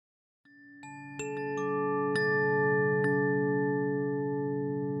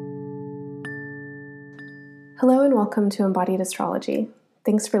Hello and welcome to Embodied Astrology.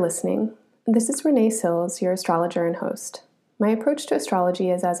 Thanks for listening. This is Renee Sills, your astrologer and host. My approach to astrology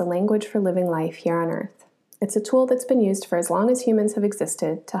is as a language for living life here on Earth. It's a tool that's been used for as long as humans have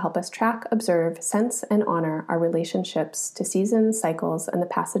existed to help us track, observe, sense, and honor our relationships to seasons, cycles, and the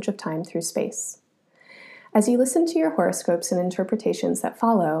passage of time through space. As you listen to your horoscopes and interpretations that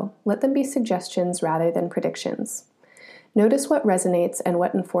follow, let them be suggestions rather than predictions. Notice what resonates and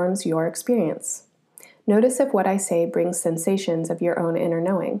what informs your experience. Notice if what I say brings sensations of your own inner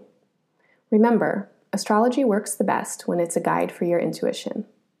knowing. Remember, astrology works the best when it's a guide for your intuition.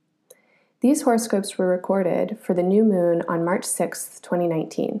 These horoscopes were recorded for the new moon on March 6th,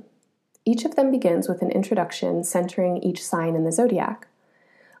 2019. Each of them begins with an introduction centering each sign in the zodiac.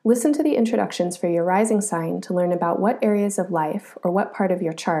 Listen to the introductions for your rising sign to learn about what areas of life or what part of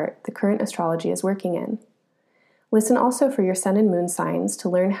your chart the current astrology is working in. Listen also for your sun and moon signs to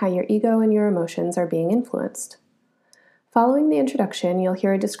learn how your ego and your emotions are being influenced. Following the introduction, you'll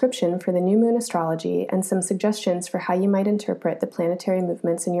hear a description for the new moon astrology and some suggestions for how you might interpret the planetary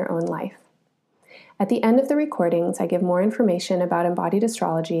movements in your own life. At the end of the recordings, I give more information about embodied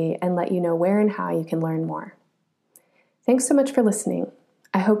astrology and let you know where and how you can learn more. Thanks so much for listening.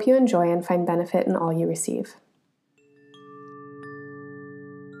 I hope you enjoy and find benefit in all you receive.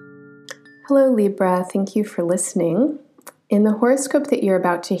 Hello Libra, thank you for listening. In the horoscope that you're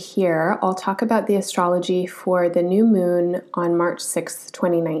about to hear, I'll talk about the astrology for the new moon on March 6th,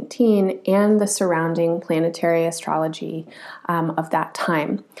 2019, and the surrounding planetary astrology of that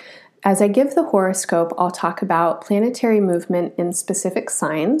time. As I give the horoscope, I'll talk about planetary movement in specific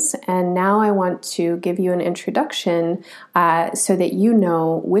signs, and now I want to give you an introduction so that you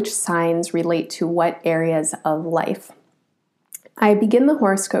know which signs relate to what areas of life. I begin the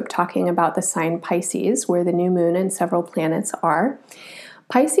horoscope talking about the sign Pisces, where the new moon and several planets are.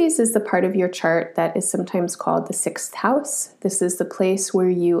 Pisces is the part of your chart that is sometimes called the sixth house. This is the place where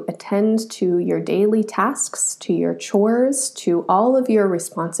you attend to your daily tasks, to your chores, to all of your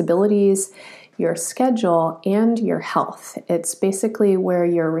responsibilities, your schedule, and your health. It's basically where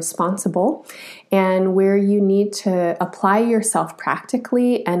you're responsible and where you need to apply yourself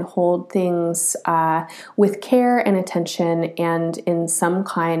practically and hold things with care and attention and in some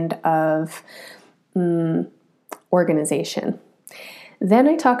kind of organization. Then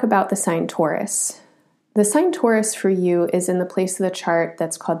I talk about the sign Taurus. The sign Taurus for you is in the place of the chart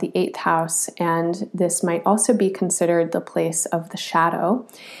that's called the 8th house, and this might also be considered the place of the shadow.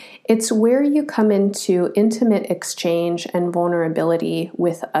 It's where you come into intimate exchange and vulnerability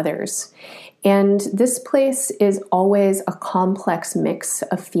with others. And this place is always a complex mix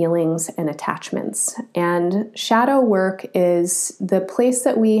of feelings and attachments. And shadow work is the place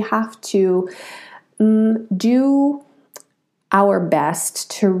that we have to do our best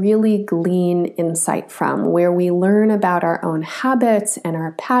to really glean insight from, where we learn about our own habits and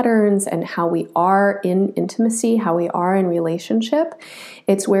our patterns and how we are in intimacy, how we are in relationship.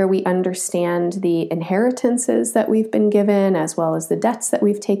 It's where we understand the inheritances that we've been given, as well as the debts that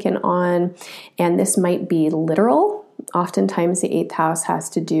we've taken on. And this might be literal. Oftentimes the 8th house has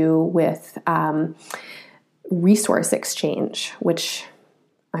to do with resource exchange, which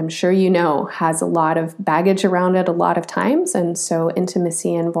I'm sure you know has a lot of baggage around it a lot of times. And so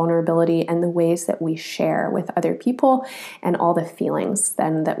intimacy and vulnerability and the ways that we share with other people and all the feelings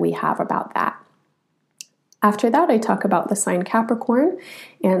then that we have about that. After that, I talk about the sign Capricorn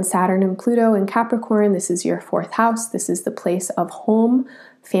and Saturn and Pluto in Capricorn. This is your 4th house. This is the place of home,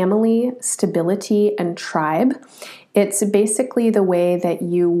 family, stability, and tribe. It's basically the way that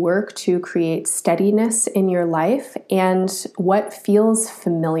you work to create steadiness in your life and what feels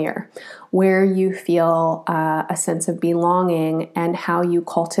familiar, where you feel a sense of belonging and how you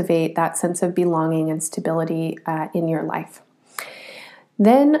cultivate that sense of belonging and stability in your life.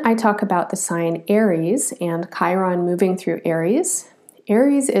 Then I talk about the sign Aries and Chiron moving through Aries.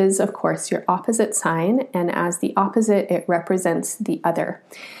 Aries is, of course, your opposite sign, and as the opposite, it represents the other.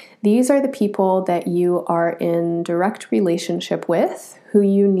 These are the people that you are in direct relationship with, who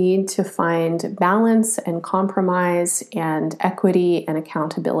you need to find balance and compromise and equity and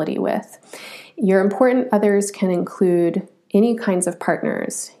accountability with. Your important others can include any kinds of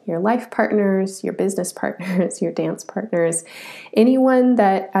partners, your life partners, your business partners, your dance partners, anyone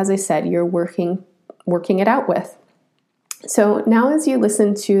that, as I said, you're working it out with. So now as you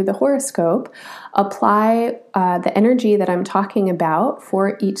listen to the horoscope, apply the energy that I'm talking about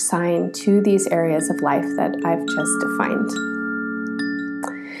for each sign to these areas of life that I've just defined.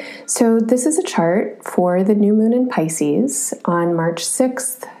 So this is a chart for the new moon in Pisces on March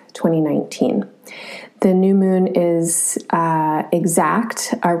 6th, 2019. The new moon is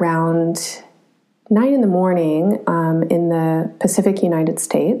exact around 9 in the morning in the Pacific United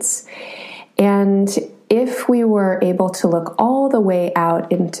States. And if we were able to look all the way out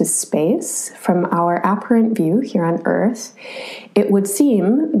into space from our apparent view here on Earth, it would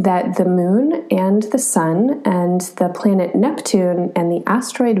seem that the moon and the sun and the planet Neptune and the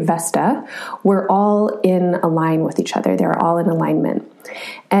asteroid Vesta were all in a line with each other. They're all in alignment.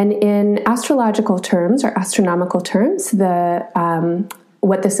 And in astrological terms or astronomical terms,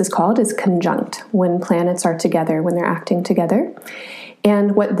 what this is called is conjunct, when planets are together, when they're acting together.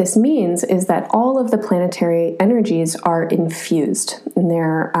 And what this means is that all of the planetary energies are infused,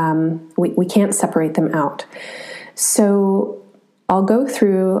 and we can't separate them out. So I'll go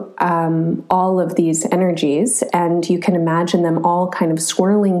through all of these energies, and you can imagine them all kind of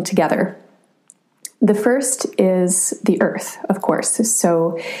swirling together. The first is the Earth, of course.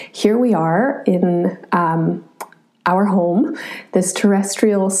 So here we are in our home, this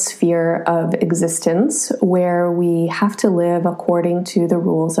terrestrial sphere of existence where we have to live according to the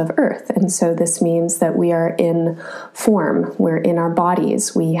rules of Earth. And so this means that we are in form, we're in our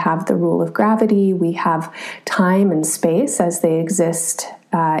bodies, we have the rule of gravity, we have time and space as they exist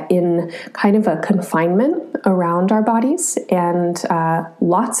in kind of a confinement around our bodies, and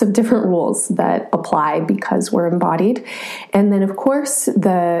lots of different rules that apply because we're embodied. And then, of course,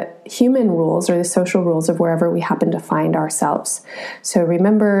 the human rules or the social rules of wherever we happen to find ourselves. So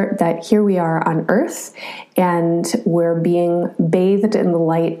remember that here we are on Earth, and we're being bathed in the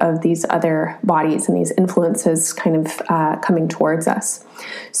light of these other bodies and these influences kind of coming towards us.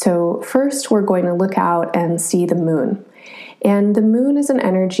 So first, we're going to look out and see the moon. And the moon is an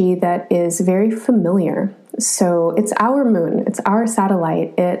energy that is very familiar. So it's our moon, it's our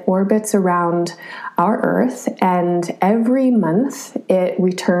satellite. It orbits around our Earth, and every month it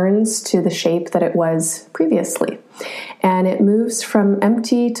returns to the shape that it was previously. And it moves from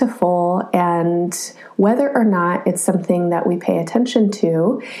empty to full, and whether or not it's something that we pay attention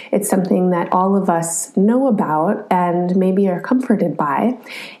to, it's something that all of us know about and maybe are comforted by.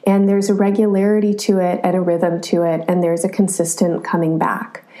 And there's a regularity to it and a rhythm to it, and there's a consistent coming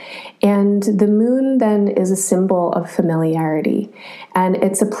back. And the moon then is a symbol of familiarity, and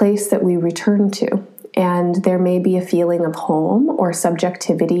it's a place that we return to. And there may be a feeling of home or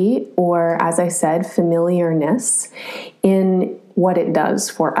subjectivity or, as I said, familiarness in what it does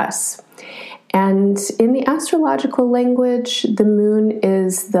for us. And in the astrological language, the moon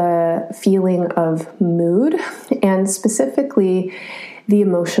is the feeling of mood, and specifically the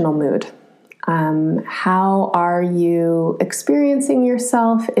emotional mood. How are you experiencing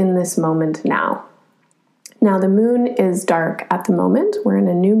yourself in this moment now? Now, the moon is dark at the moment. We're in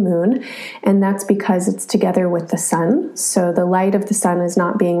a new moon, and that's because it's together with the sun. So the light of the sun is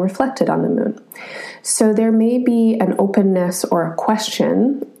not being reflected on the moon. So there may be an openness or a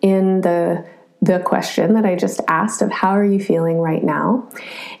question in the question that I just asked of how are you feeling right now?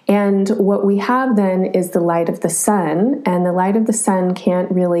 And what we have then is the light of the sun, and the light of the sun can't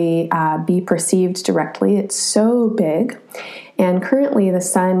really be perceived directly. It's so big. And currently the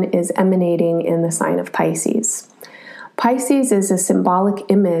sun is emanating in the sign of Pisces. Pisces is a symbolic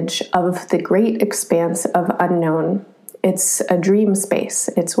image of the great expanse of unknown. It's a dream space.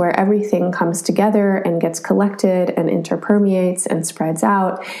 It's where everything comes together and gets collected and interpermeates and spreads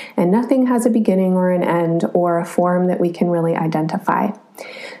out, and nothing has a beginning or an end or a form that we can really identify.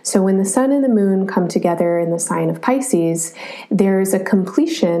 So when the sun and the moon come together in the sign of Pisces, there's a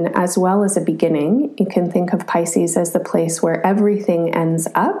completion as well as a beginning. You can think of Pisces as the place where everything ends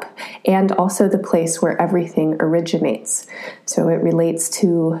up and also the place where everything originates. So it relates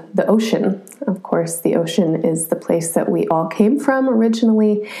to the ocean. Of course, the ocean is the place that we all came from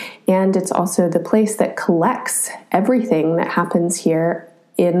originally, and it's also the place that collects everything that happens here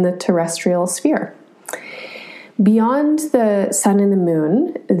in the terrestrial sphere. Beyond the sun and the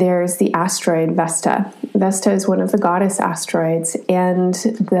moon, there's the asteroid Vesta. Vesta is one of the goddess asteroids, and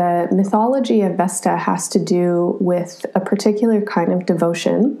the mythology of Vesta has to do with a particular kind of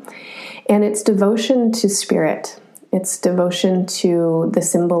devotion, and it's devotion to spirit. It's devotion to the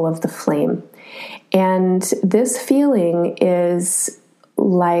symbol of the flame. And this feeling is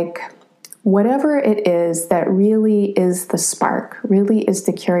like whatever it is that really is the spark, really is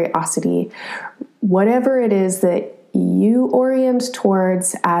the curiosity, whatever it is that you orient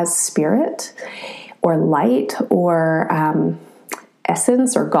towards as spirit or light or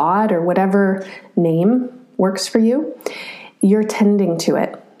essence or God or whatever name works for you, you're tending to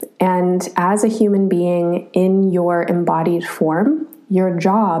it. And as a human being in your embodied form, your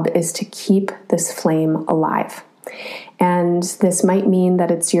job is to keep this flame alive. And this might mean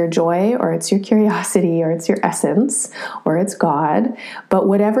that it's your joy, or it's your curiosity, or it's your essence, or it's God. But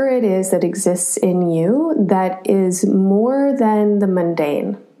whatever it is that exists in you that is more than the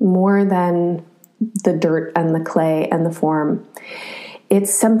mundane, more than the dirt and the clay and the form,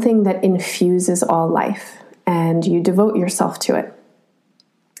 it's something that infuses all life, and you devote yourself to it.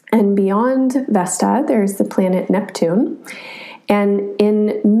 And beyond Vesta, there's the planet Neptune. And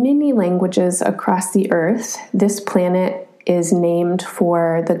in many languages across the earth, this planet is named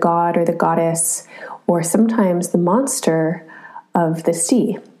for the god or the goddess, or sometimes the monster of the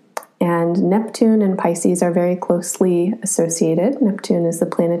sea. And Neptune and Pisces are very closely associated. Neptune is the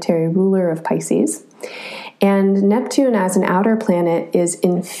planetary ruler of Pisces. And Neptune, as an outer planet, is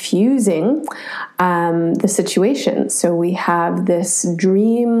infusing the situation. So we have this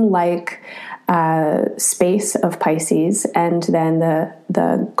dream-like space of Pisces, and then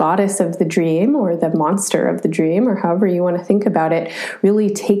the goddess of the dream, or the monster of the dream, or however you want to think about it,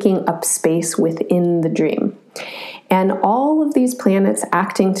 really taking up space within the dream. And all of these planets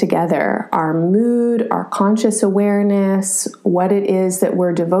acting together, our mood, our conscious awareness, what it is that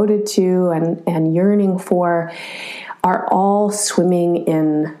we're devoted to and yearning for, are all swimming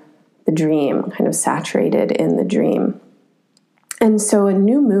in the dream, kind of saturated in the dream. And so a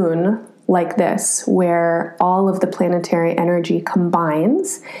new moon like this, where all of the planetary energy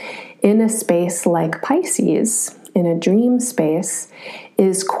combines in a space like Pisces, in a dream space,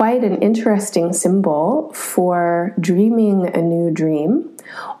 is quite an interesting symbol for dreaming a new dream,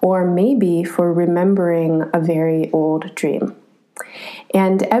 or maybe for remembering a very old dream.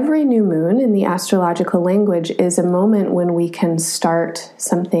 And every new moon in the astrological language is a moment when we can start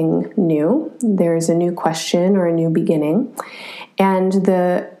something new. There's a new question or a new beginning. And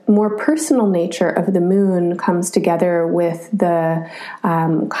the more personal nature of the moon comes together with the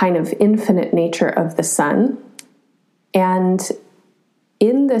kind of infinite nature of the sun. And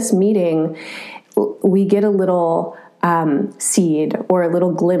in this meeting, we get a little seed or a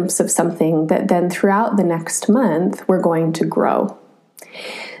little glimpse of something that then throughout the next month we're going to grow.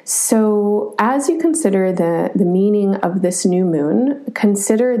 So as you consider the meaning of this new moon,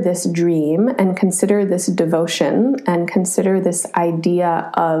 consider this dream and consider this devotion and consider this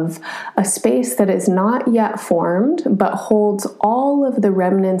idea of a space that is not yet formed but holds all of the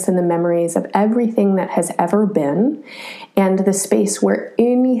remnants and the memories of everything that has ever been, and the space where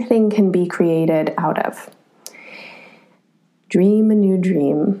anything can be created out of. Dream a new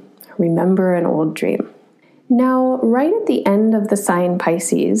dream. Remember an old dream. Now, right at the end of the sign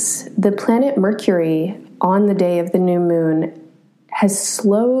Pisces, the planet Mercury on the day of the new moon has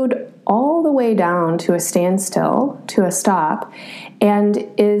slowed all the way down to a standstill, to a stop, and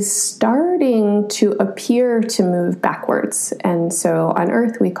is starting to appear to move backwards. And so on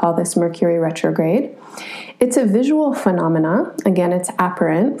Earth, we call this Mercury retrograde. It's a visual phenomena. Again, it's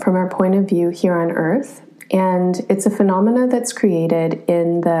apparent from our point of view here on Earth. And it's a phenomena that's created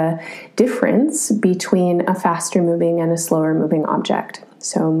in the difference between a faster moving and a slower moving object.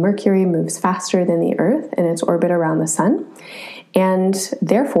 So Mercury moves faster than the Earth in its orbit around the sun. And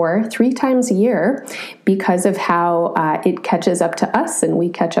therefore, 3 times a year, because of how it catches up to us and we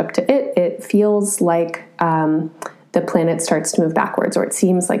catch up to it, it feels like the planet starts to move backwards, or it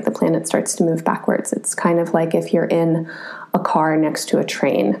seems like the planet starts to move backwards. It's kind of like if you're in a car next to a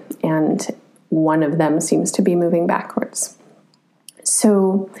train and one of them seems to be moving backwards.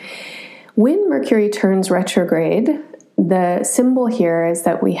 So when Mercury turns retrograde, the symbol here is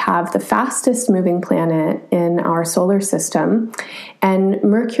that we have the fastest moving planet in our solar system, and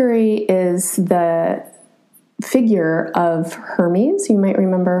Mercury is the figure of Hermes. You might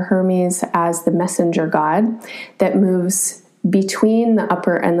remember Hermes as the messenger god that moves between the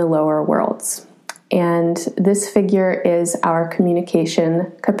upper and the lower worlds. And this figure is our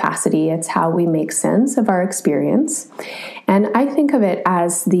communication capacity. It's how we make sense of our experience. And I think of it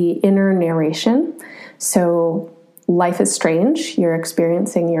as the inner narration. So life is strange. You're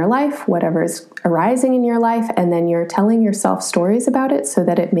experiencing your life, whatever's arising in your life, and then you're telling yourself stories about it so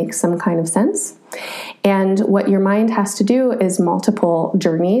that it makes some kind of sense. And what your mind has to do is multiple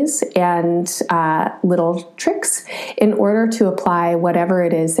journeys and little tricks in order to apply whatever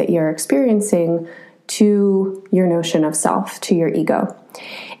it is that you're experiencing to your notion of self, to your ego.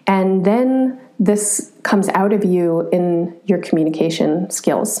 And then this comes out of you in your communication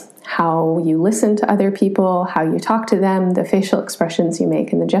skills, how you listen to other people, how you talk to them, the facial expressions you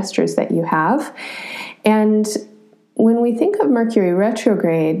make, and the gestures that you have. And when we think of Mercury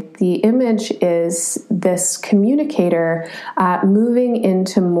retrograde, the image is this communicator moving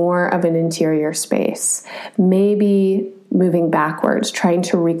into more of an interior space, maybe moving backwards, trying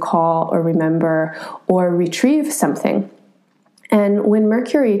to recall or remember or retrieve something. And when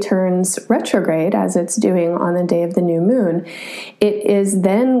Mercury turns retrograde, as it's doing on the day of the new moon, it is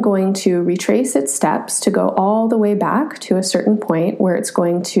then going to retrace its steps to go all the way back to a certain point where it's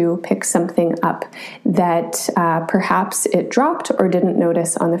going to pick something up that perhaps it dropped or didn't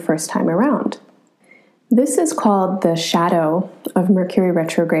notice on the first time around. This is called the shadow of Mercury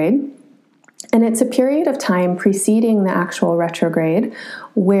retrograde. And it's a period of time preceding the actual retrograde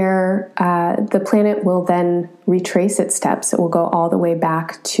where the planet will then retrace its steps. It will go all the way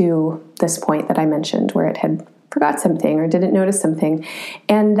back to this point that I mentioned where it had forgot something or didn't notice something.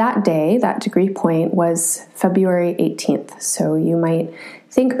 And that day, that degree point was February 18th. So you might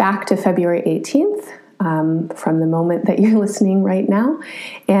think back to February 18th from the moment that you're listening right now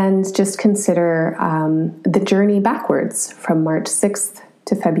and just consider the journey backwards from March 6th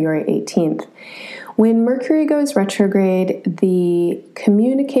to February 18th. When Mercury goes retrograde, the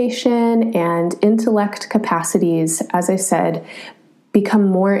communication and intellect capacities, as I said, become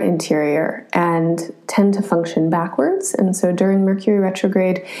more interior and tend to function backwards. And so during Mercury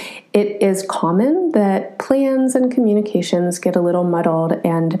retrograde, it is common that plans and communications get a little muddled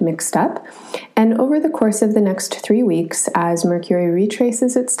and mixed up. And over the course of the next 3 weeks, as Mercury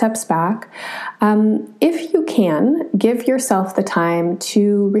retraces its steps back, if you can, give yourself the time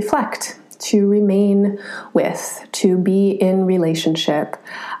to reflect, to remain with, to be in relationship,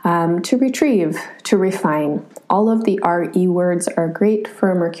 to retrieve, to refine. All of the RE words are great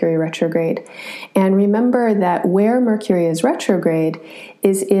for Mercury retrograde. And remember that where Mercury is retrograde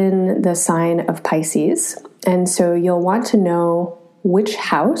is in the sign of Pisces. And so you'll want to know which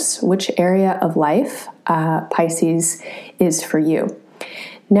house, which area of life Pisces is for you.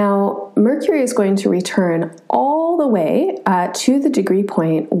 Now, Mercury is going to return all the way to the degree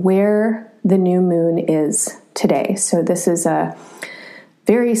point where the new moon is today. So this is a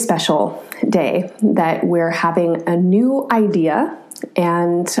very special day that we're having a new idea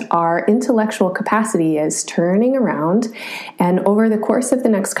and our intellectual capacity is turning around. And over the course of the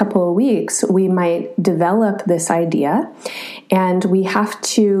next couple of weeks, we might develop this idea and we have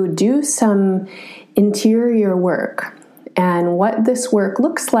to do some interior work. And what this work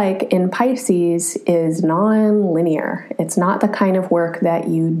looks like in Pisces is non-linear. It's not the kind of work that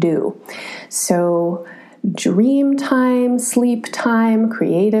you do. So dream time, sleep time,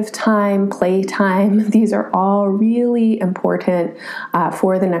 creative time, play time, these are all really important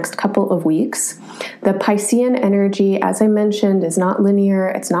for the next couple of weeks. The Piscean energy, as I mentioned, is not linear,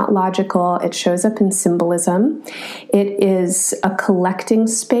 it's not logical, it shows up in symbolism. It is a collecting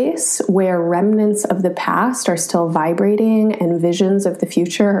space where remnants of the past are still vibrating and visions of the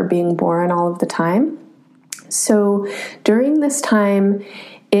future are being born all of the time. So during this time,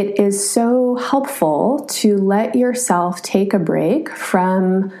 it is so helpful to let yourself take a break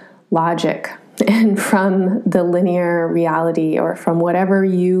from logic and from the linear reality or from whatever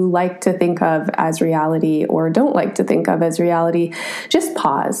you like to think of as reality or don't like to think of as reality. Just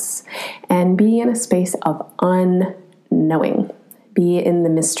pause and be in a space of unknowing. Be in the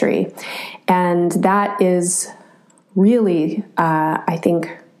mystery. And that is really, I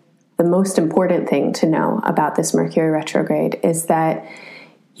think, the most important thing to know about this Mercury retrograde is that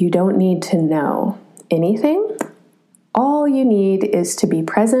you don't need to know anything. All you need is to be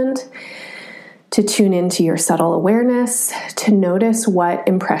present, to tune into your subtle awareness, to notice what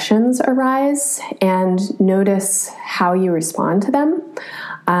impressions arise and notice how you respond to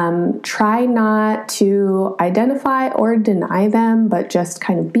them. Try not to identify or deny them, but just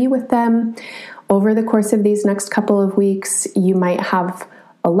kind of be with them. Over the course of these next couple of weeks, you might have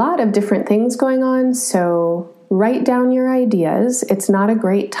a lot of different things going on, so write down your ideas. It's not a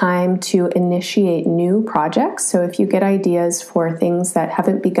great time to initiate new projects, so if you get ideas for things that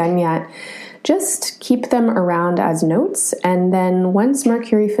haven't begun yet, just keep them around as notes, and then once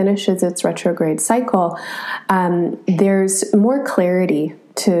Mercury finishes its retrograde cycle, there's more clarity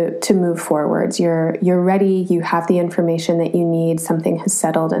to move forwards. You're ready, you have the information that you need, something has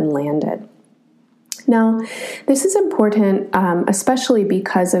settled and landed. Now, this is important, especially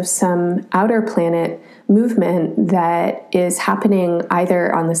because of some outer planet movement that is happening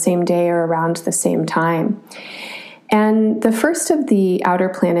either on the same day or around the same time. And the first of the outer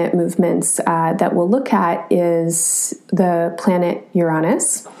planet movements that we'll look at is the planet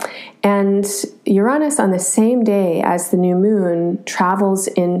Uranus. And Uranus, on the same day as the new moon, travels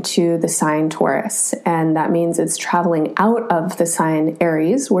into the sign Taurus. And that means it's traveling out of the sign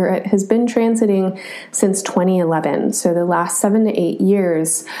Aries, where it has been transiting since 2011. So the last 7 to 8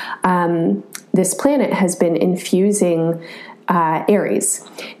 years, this planet has been infusing Aries.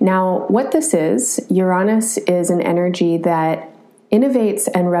 Now, what this is, Uranus is an energy that innovates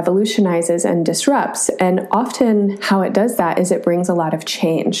and revolutionizes and disrupts. And often how it does that is it brings a lot of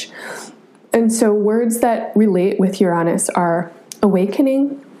change. And so words that relate with Uranus are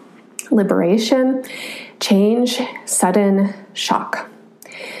awakening, liberation, change, sudden, shock.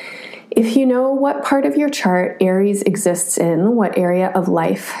 If you know what part of your chart Aries exists in, what area of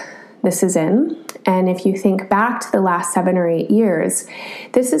life this is in, and if you think back to the last 7 or 8 years,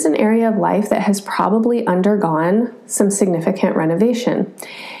 this is an area of life that has probably undergone some significant renovation.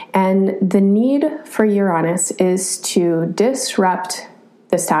 And the need for Uranus is to disrupt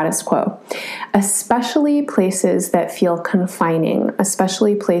the status quo, especially places that feel confining,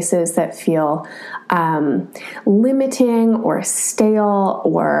 especially places that feel limiting or stale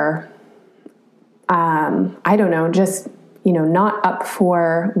or, just not up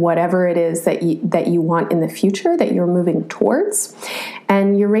for whatever it is that you want in the future that you're moving towards.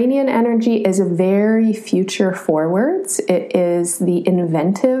 And Uranian energy is very future forwards. It is the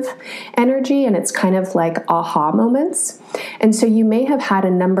inventive energy, and it's kind of like aha moments. And so you may have had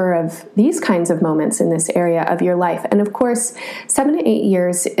a number of these kinds of moments in this area of your life. And of course, 7 to 8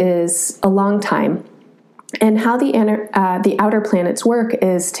 years is a long time. And how the outer planets work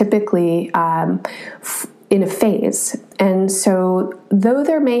is typically in a phase. And so though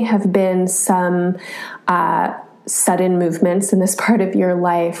there may have been some sudden movements in this part of your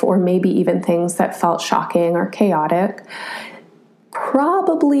life, or maybe even things that felt shocking or chaotic,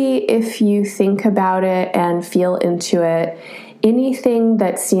 probably if you think about it and feel into it, anything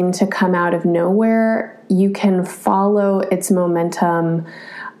that seemed to come out of nowhere, you can follow its momentum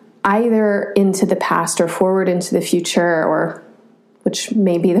either into the past or forward into the future, or which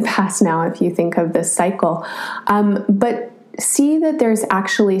may be the past now if you think of this cycle. But see that there's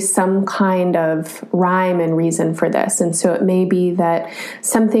actually some kind of rhyme and reason for this. And so it may be that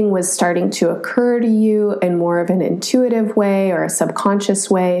something was starting to occur to you in more of an intuitive way or a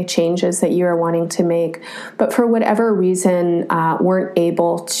subconscious way, changes that you are wanting to make, but for whatever reason weren't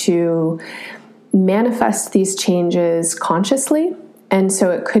able to manifest these changes consciously. And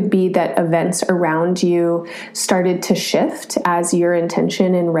so it could be that events around you started to shift as your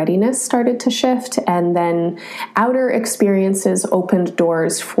intention and readiness started to shift, and then outer experiences opened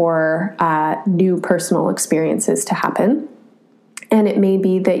doors for new personal experiences to happen. And it may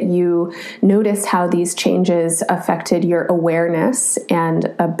be that you noticed how these changes affected your awareness.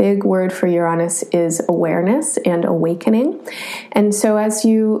 And a big word for Uranus is awareness and awakening. And so as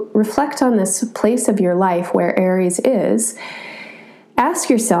you reflect on this place of your life where Aries is,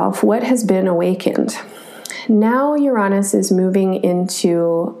 ask yourself, what has been awakened? Now Uranus is moving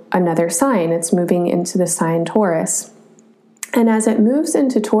into another sign. It's moving into the sign Taurus. And as it moves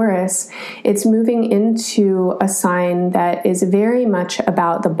into Taurus, it's moving into a sign that is very much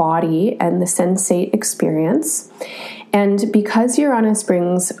about the body and the sensate experience. And because Uranus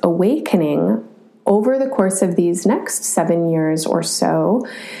brings awakening over the course of these next 7 years or so,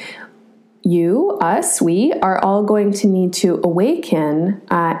 we are all going to need to awaken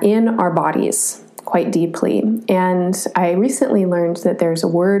in our bodies quite deeply. And I recently learned that there's a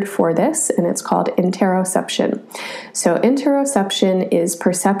word for this, and it's called interoception. So interoception is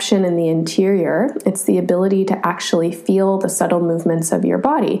perception in the interior. It's the ability to actually feel the subtle movements of your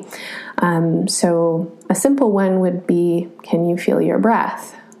body. So a simple one would be, can you feel your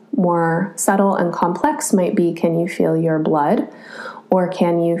breath? More subtle and complex might be, can you feel your blood? Or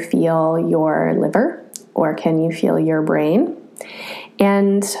can you feel your liver? Or can you feel your brain?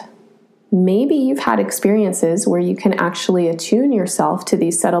 And maybe you've had experiences where you can actually attune yourself to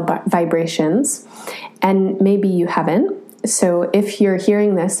these subtle vibrations, and maybe you haven't. So if you're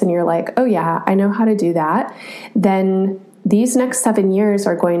hearing this and you're like, oh yeah, I know how to do that, then these next 7 years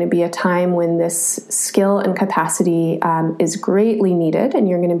are going to be a time when this skill and capacity is greatly needed, and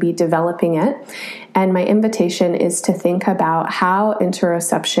you're going to be developing it. And my invitation is to think about how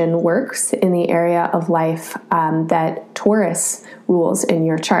interoception works in the area of life that Taurus rules in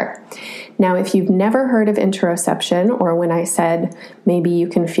your chart. Now, if you've never heard of interoception, or when I said maybe you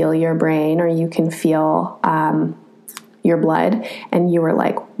can feel your brain or you can feel your blood, and you were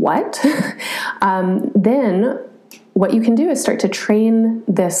like, what? Then what you can do is start to train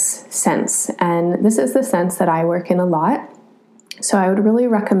this sense. And this is the sense that I work in a lot. So I would really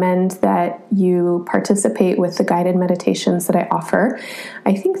recommend that you participate with the guided meditations that I offer.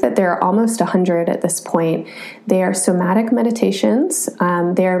 I think that there are almost 100 at this point. They are somatic meditations.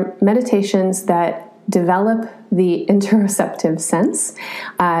 They're meditations that develop the interoceptive sense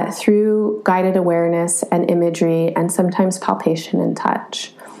through guided awareness and imagery, and sometimes palpation and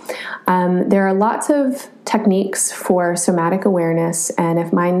touch. There are lots of techniques for somatic awareness, and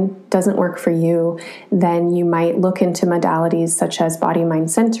if mine doesn't work for you, then you might look into modalities such as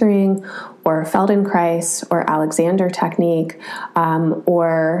body-mind centering, or Feldenkrais, or Alexander technique,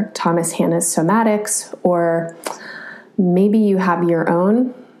 or Thomas Hanna's somatics, or maybe you have your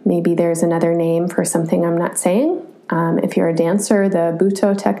own. Maybe there's another name for something I'm not saying. If you're a dancer, the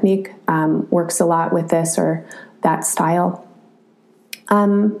Butoh technique works a lot with this or that style.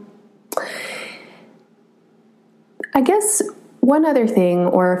 I guess one other thing,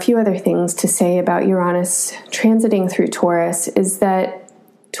 or a few other things to say about Uranus transiting through Taurus, is that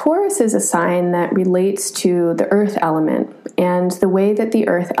Taurus is a sign that relates to the earth element and the way that the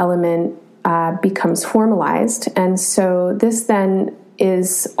earth element becomes formalized. And so this then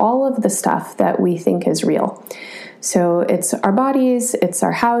is all of the stuff that we think is real. So it's our bodies, it's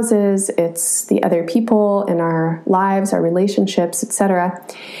our houses, it's the other people in our lives, our relationships, etc.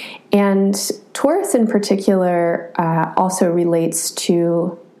 And Taurus in particular also relates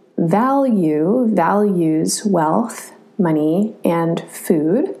to values wealth, money, and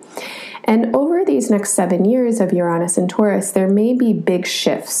food. And over these next 7 years of Uranus and Taurus, there may be big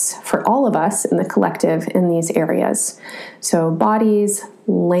shifts for all of us in the collective in these areas. So bodies,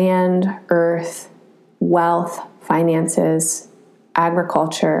 land, earth, wealth, finances,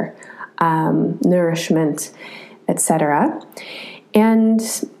 agriculture, nourishment, etc. And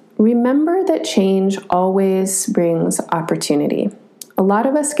remember that change always brings opportunity. A lot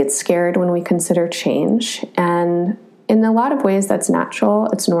of us get scared when we consider change, and in a lot of ways that's natural,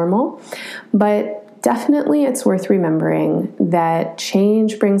 it's normal, but definitely it's worth remembering that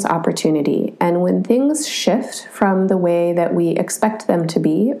change brings opportunity. And when things shift from the way that we expect them to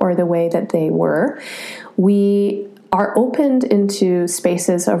be or the way that they were, we are opened into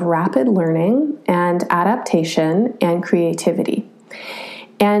spaces of rapid learning and adaptation and creativity.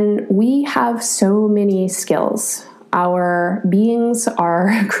 And we have so many skills. Our beings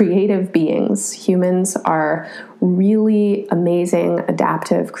are creative beings. Humans are really amazing,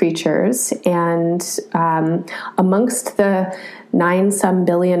 adaptive creatures. And amongst the 9-some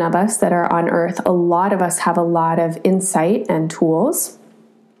billion of us that are on Earth, a lot of us have a lot of insight and tools.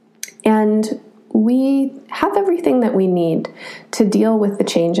 And we have everything that we need to deal with the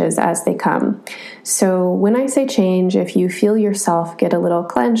changes as they come. So when I say change, if you feel yourself get a little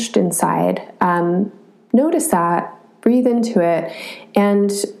clenched inside, notice that, breathe into it,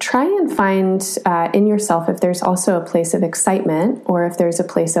 and try and find in yourself if there's also a place of excitement or if there's a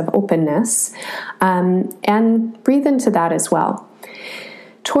place of openness, and breathe into that as well.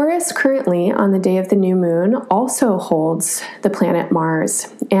 Taurus currently, on the day of the new moon, also holds the planet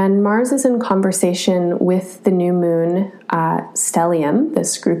Mars. And Mars is in conversation with the new moon stellium,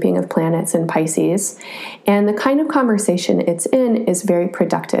 this grouping of planets in Pisces. And the kind of conversation it's in is very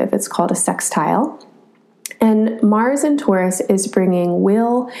productive. It's called a sextile. And Mars in Taurus is bringing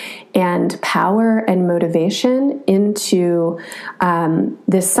will and power and motivation into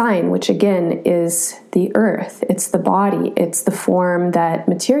this sign, which again is the earth. It's the body. It's the form that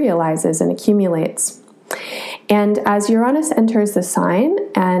materializes and accumulates. And as Uranus enters the sign,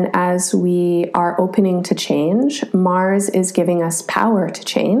 and as we are opening to change, Mars is giving us power to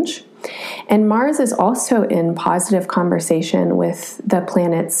change. And Mars is also in positive conversation with the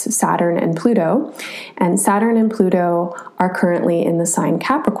planets Saturn and Pluto. And Saturn and Pluto are currently in the sign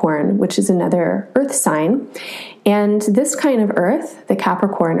Capricorn, which is another Earth sign. And this kind of Earth, the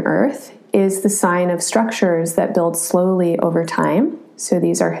Capricorn Earth, is the sign of structures that build slowly over time. So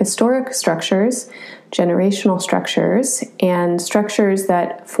these are historic structures, generational structures, and structures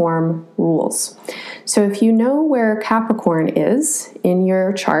that form rules. So if you know where Capricorn is in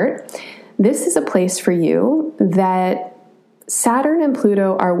your chart, this is a place for you that Saturn and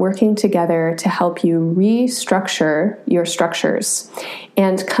Pluto are working together to help you restructure your structures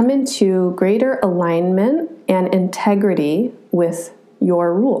and come into greater alignment and integrity with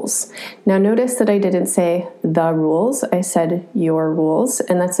your rules. Now notice that I didn't say the rules, I said your rules,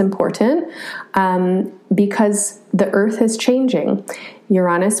 and that's important because the earth is changing.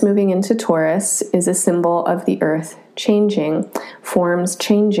 Uranus moving into Taurus is a symbol of the earth changing, forms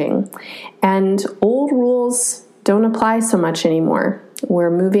changing, and old rules don't apply so much anymore.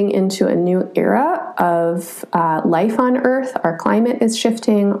 We're moving into a new era of life on Earth. Our climate is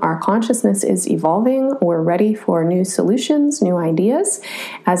shifting. Our consciousness is evolving. We're ready for new solutions, new ideas.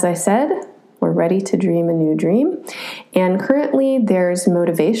 As I said, we're ready to dream a new dream. And currently there's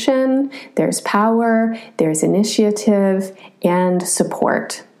motivation, there's power, there's initiative, and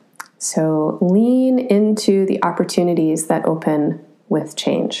support. So lean into the opportunities that open with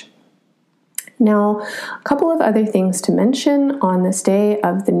change. Now, a couple of other things to mention on this day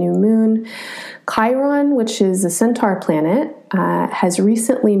of the new moon. Chiron, which is a Centaur planet, has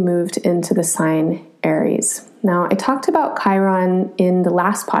recently moved into the sign Aries. Now, I talked about Chiron in the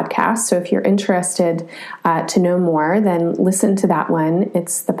last podcast, so if you're interested to know more, then listen to that one.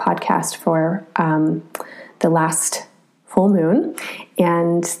 It's the podcast for the last full moon,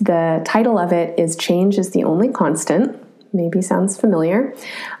 and the title of it is Change is the Only Constant. Maybe sounds familiar.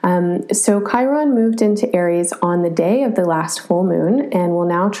 So Chiron moved into Aries on the day of the last full moon and will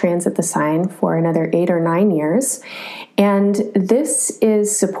now transit the sign for another 8 or 9 years. And this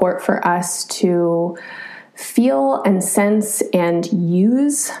is support for us to feel and sense and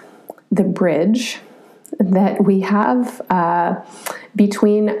use the bridge that we have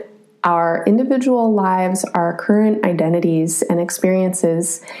between our individual lives, our current identities and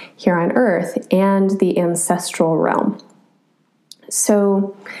experiences here on Earth, and the ancestral realm.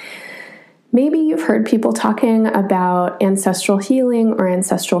 So maybe you've heard people talking about ancestral healing or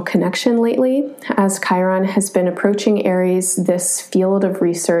ancestral connection lately. As Chiron has been approaching Aries, this field of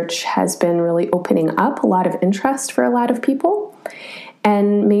research has been really opening up a lot of interest for a lot of people.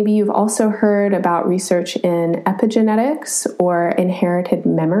 And maybe you've also heard about research in epigenetics or inherited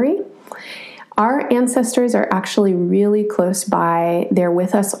memory. Our ancestors are actually really close by. They're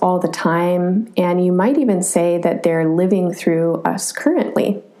with us all the time, and you might even say that they're living through us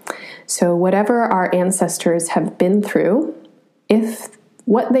currently. So whatever our ancestors have been through, if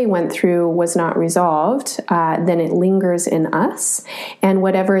what they went through was not resolved, then it lingers in us, and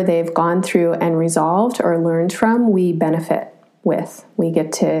whatever they've gone through and resolved or learned from, we benefit with. We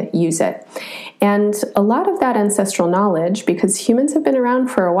get to use it. And a lot of that ancestral knowledge, because humans have been around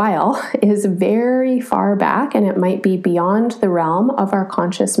for a while, is very far back, and it might be beyond the realm of our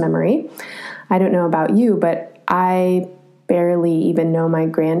conscious memory. I don't know about you, but I barely even know my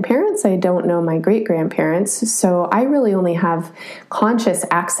grandparents. I don't know my great-grandparents. So I really only have conscious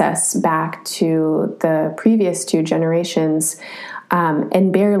access back to the previous 2 generations,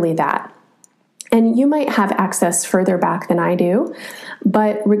 and barely that. And you might have access further back than I do,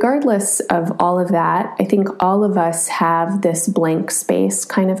 but regardless of all of that, I think all of us have this blank space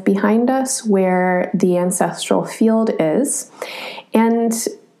kind of behind us where the ancestral field is. And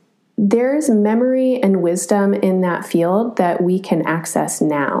there's memory and wisdom in that field that we can access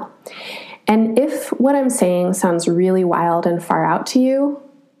now. And if what I'm saying sounds really wild and far out to you,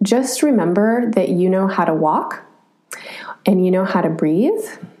 just remember that you know how to walk and you know how to breathe.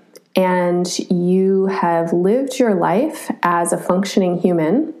 And you have lived your life as a functioning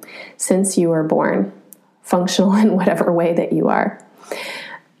human since you were born, functional in whatever way that you are.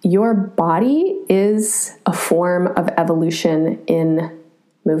 Your body is a form of evolution in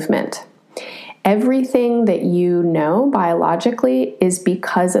movement. Everything that you know biologically is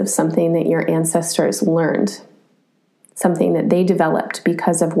because of something that your ancestors learned, something that they developed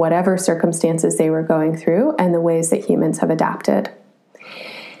because of whatever circumstances they were going through and the ways that humans have adapted.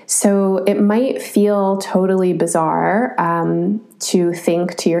 So it might feel totally bizarre to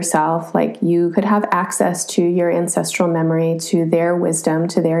think to yourself like you could have access to your ancestral memory, to their wisdom,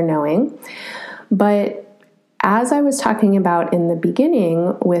 to their knowing. But as I was talking about in the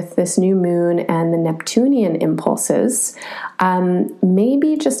beginning with this new moon and the Neptunian impulses,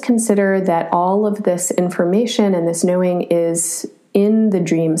 maybe just consider that all of this information and this knowing is in the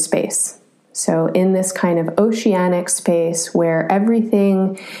dream space. So in this kind of oceanic space where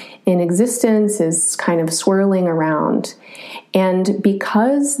everything in existence is kind of swirling around. And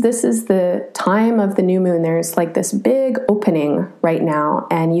because this is the time of the new moon, there's like this big opening right now,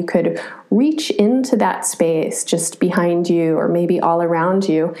 and you could reach into that space just behind you or maybe all around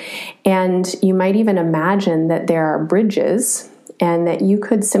you. And you might even imagine that there are bridges and that you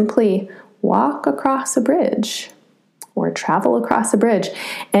could simply walk across a bridge or travel across a bridge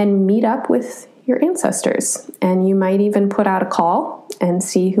and meet up with your ancestors. And you might even put out a call and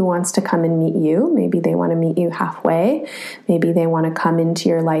see who wants to come and meet you. Maybe they want to meet you halfway. Maybe they want to come into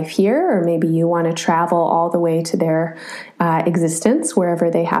your life here, or maybe you want to travel all the way to their existence, wherever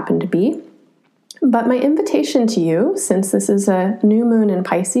they happen to be. But my invitation to you, since this is a new moon in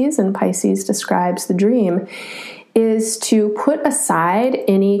Pisces, and Pisces describes the dream, is to put aside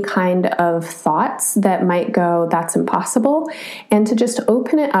any kind of thoughts that might go, that's impossible, and to just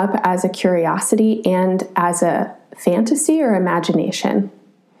open it up as a curiosity and as a fantasy or imagination.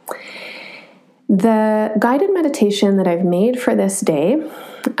 The guided meditation that I've made for this day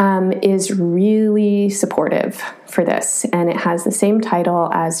is really supportive for this, and it has the same title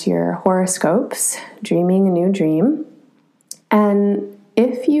as your horoscopes, Dreaming a New Dream. And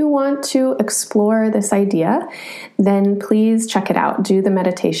if you want to explore this idea, then please check it out. Do the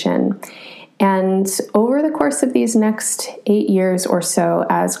meditation. And over the course of these next 8 years or so,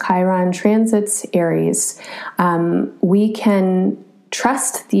 as Chiron transits Aries, we can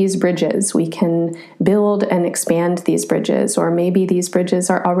trust these bridges. We can build and expand these bridges, or maybe these bridges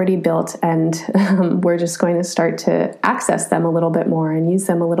are already built and we're just going to start to access them a little bit more and use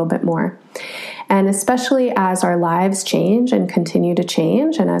them a little bit more. And especially as our lives change and continue to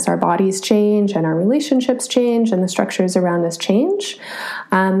change, and as our bodies change and our relationships change and the structures around us change,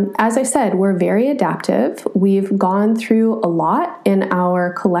 as I said, we're very adaptive. We've gone through a lot in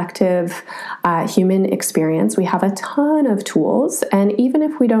our collective human experience. We have a ton of tools, and even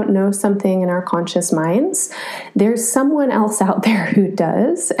if we don't know something in our conscious minds, there's someone else out there who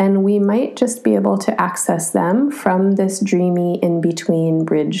does, and we might just be able to access them from this dreamy in-between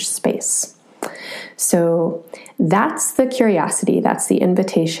bridge space. So that's the curiosity, that's the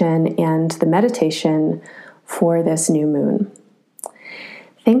invitation and the meditation for this new moon.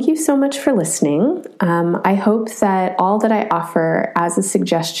 Thank you so much for listening. I hope that all that I offer as a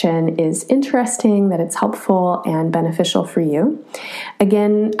suggestion is interesting, that it's helpful and beneficial for you.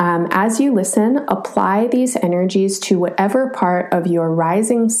 Again, as you listen, apply these energies to whatever part of your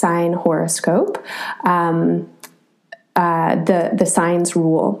rising sign horoscope the signs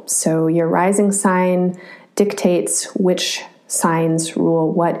rule. So your rising sign dictates which signs rule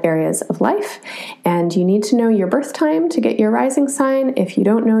what areas of life, and you need to know your birth time to get your rising sign. If you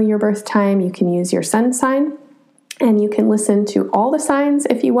don't know your birth time, you can use your sun sign, and you can listen to all the signs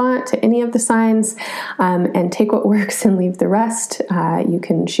if you want, to any of the signs, and take what works and leave the rest. You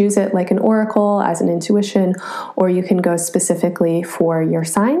can choose it like an oracle as an intuition, or you can go specifically for your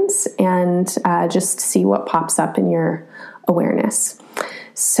signs and just see what pops up in your awareness.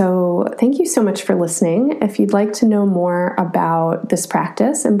 So thank you so much for listening. If you'd like to know more about this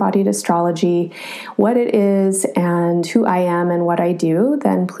practice, embodied astrology, what it is and who I am and what I do,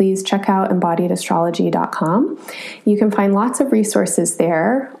 then please check out embodiedastrology.com. You can find lots of resources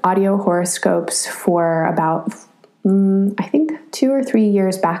there, audio horoscopes for about I think 2 or 3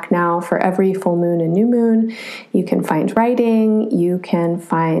 years back now for every full moon and new moon. You can find writing, you can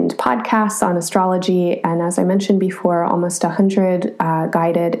find podcasts on astrology, and as I mentioned before, almost 100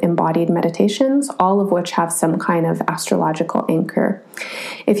 guided embodied meditations, all of which have some kind of astrological anchor.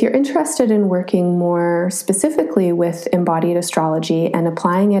 If you're interested in working more specifically with embodied astrology and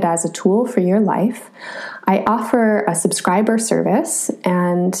applying it as a tool for your life, I offer a subscriber service,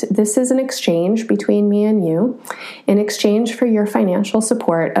 and this is an exchange between me and you. In exchange for your financial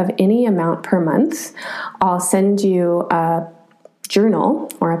support of any amount per month, I'll send you a journal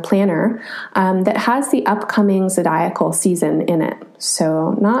or a planner that has the upcoming zodiacal season in it.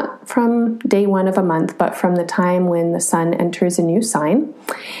 So not from day one of a month, but from the time when the sun enters a new sign.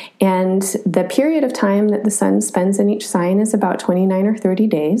 And the period of time that the sun spends in each sign is about 29 or 30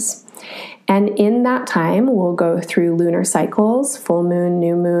 days. And in that time, we'll go through lunar cycles, full moon,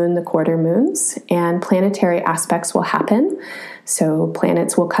 new moon, the quarter moons, and planetary aspects will happen. So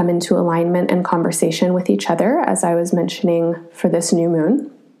planets will come into alignment and conversation with each other, as I was mentioning for this new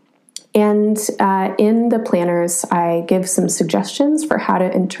moon. And in the planners, I give some suggestions for how to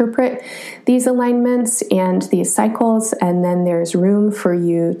interpret these alignments and these cycles, and then there's room for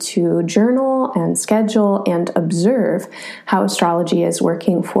you to journal and schedule and observe how astrology is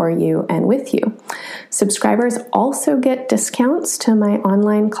working for you and with you. Subscribers also get discounts to my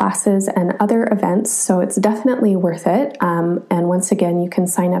online classes and other events, so it's definitely worth it. And once again, you can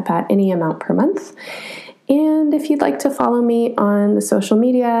sign up at any amount per month. And if you'd like to follow me on the social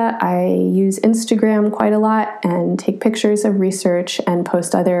media, I use Instagram quite a lot and take pictures of research and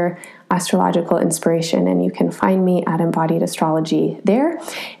post other astrological inspiration. And you can find me at Embodied Astrology there.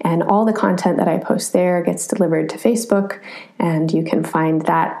 And all the content that I post there gets delivered to Facebook, and you can find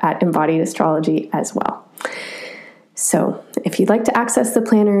that at Embodied Astrology as well. So if you'd like to access the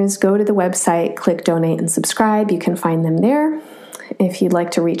planners, go to the website, click donate and subscribe. You can find them there. If you'd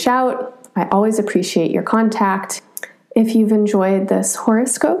like to reach out, I always appreciate your contact. If you've enjoyed this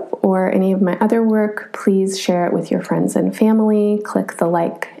horoscope or any of my other work, please share it with your friends and family. Click the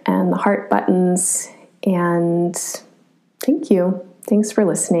like and the heart buttons. And thank you. Thanks for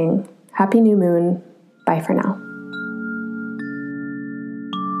listening. Happy new moon. Bye for now.